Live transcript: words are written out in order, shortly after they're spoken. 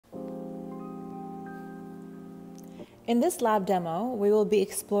In this lab demo, we will be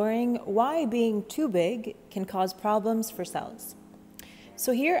exploring why being too big can cause problems for cells.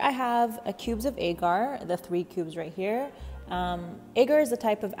 So here I have cubes of agar, the 3 cubes right here. Agar is a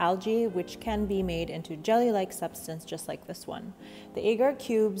type of algae which can be made into jelly-like substance just like this one. The agar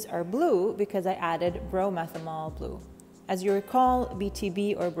cubes are blue because I added bromethanol blue. As you recall,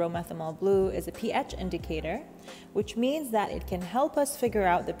 BTB or bromethanol blue is a pH indicator, which means that it can help us figure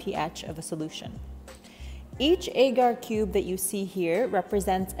out the pH of a solution. Each agar cube that you see here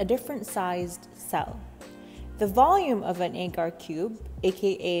represents a different sized cell. The volume of an agar cube,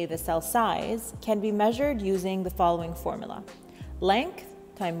 aka the cell size, can be measured using the following formula: length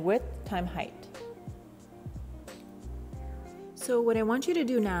times width times height. So what I want you to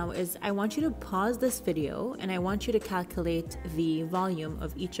do now is I want you to pause this video and I want you to calculate the volume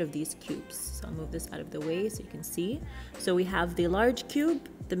of each of these cubes. So I'll move this out of the way so you can see. So we have the large cube,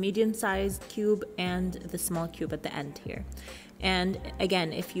 the medium-sized cube, and the small cube at the end here. And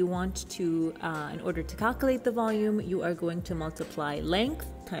again, if you want to, in order to calculate the volume, you are going to multiply length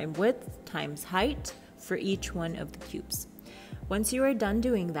times width times height for each one of the cubes. Once you are done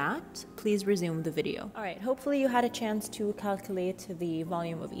doing that, please resume the video. All right, hopefully you had a chance to calculate the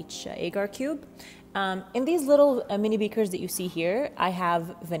volume of each agar cube. In these little mini beakers that you see here, I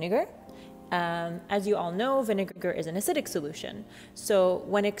have vinegar. As you all know, vinegar is an acidic solution. So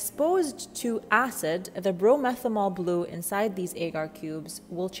when exposed to acid, the bromethanol blue inside these agar cubes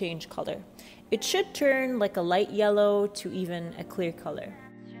will change color. It should turn like a light yellow to even a clear color.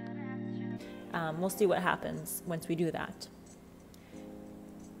 We'll see what happens once we do that.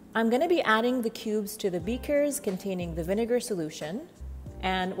 I'm going to be adding the cubes to the beakers containing the vinegar solution.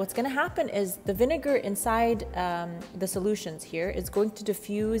 And what's going to happen is the vinegar inside the solutions here is going to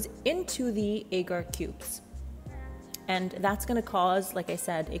diffuse into the agar cubes. And that's going to cause, like I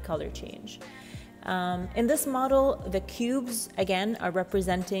said, a color change. In this model, the cubes, again, are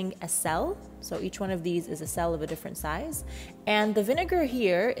representing a cell. So each one of these is a cell of a different size. And the vinegar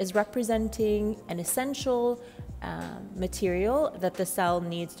here is representing an essential material that the cell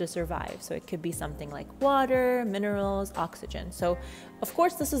needs to survive. So it could be something like water, minerals, oxygen. So of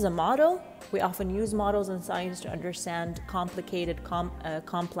course this is a model. We often use models in science to understand complicated,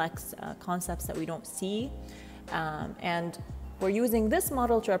 complex concepts that we don't see. And we're using this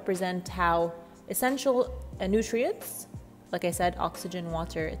model to represent how essential nutrients, like I said, oxygen,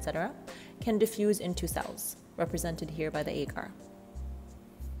 water, etc., can diffuse into cells, represented here by the agar.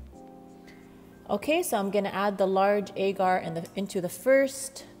 Okay, so I'm going to add the large agar into the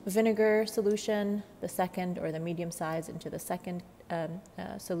first vinegar solution, the second or the medium size into the second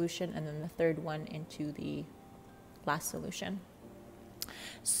solution, and then the third one into the last solution.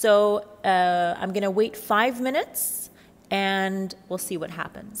 So I'm going to wait 5 minutes and we'll see what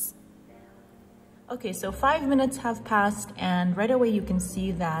happens. Okay, so 5 minutes have passed and right away you can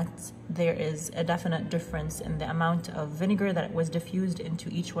see that there is a definite difference in the amount of vinegar that was diffused into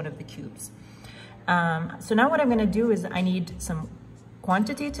each one of the cubes. So now what I'm going to do is I need some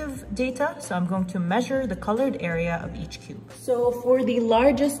quantitative data. So I'm going to measure the colored area of each cube. So for the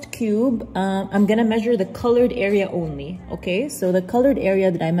largest cube, I'm going to measure the colored area only. Okay, so the colored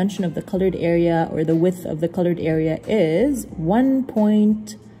area that I mentioned of the colored area, or the width of the colored area, is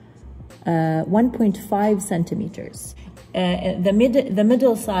 1.5 centimeters. The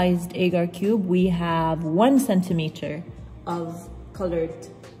middle-sized agar cube, we have 1 centimeter of colored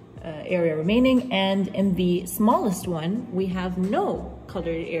area remaining, and in the smallest one we have no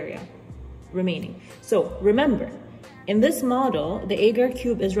colored area remaining. So remember, in this model the agar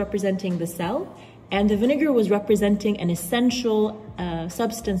cube is representing the cell and the vinegar was representing an essential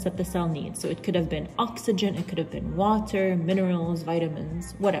substance that the cell needs. So it could have been oxygen, it could have been water, minerals,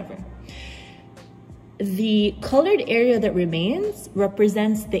 vitamins, whatever. The colored area that remains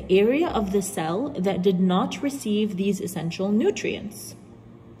represents the area of the cell that did not receive these essential nutrients.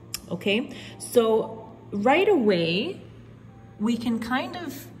 Okay, so right away, we can kind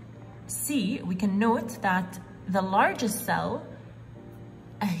of see, we can note that the largest cell,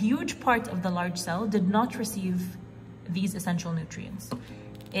 a huge part of the large cell did not receive these essential nutrients.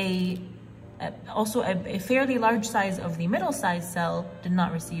 Also a fairly large size of the middle-sized cell did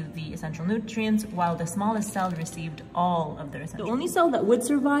not receive the essential nutrients, while the smallest cell received all of their essential. The only cell that would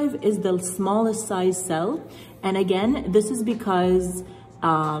survive is the smallest size cell. And again, this is because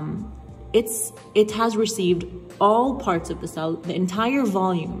it has received all parts of the cell, the entire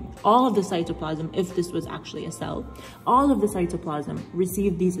volume, all of the cytoplasm, if this was actually a cell, all of the cytoplasm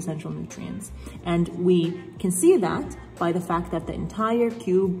received these essential nutrients. And we can see that by the fact that the entire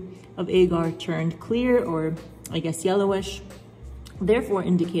cube of agar turned clear, or I guess yellowish, therefore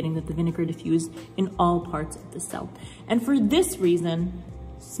indicating that the vinegar diffused in all parts of the cell. And for this reason,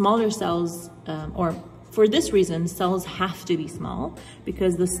 cells have to be small,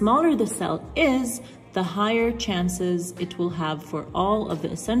 because the smaller the cell is, the higher chances it will have for all of the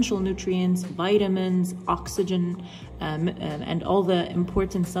essential nutrients, vitamins, oxygen, and all the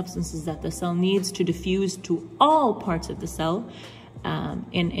important substances that the cell needs to diffuse to all parts of the cell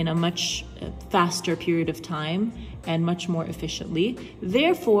in a much faster period of time and much more efficiently,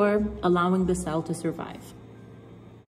 therefore allowing the cell to survive.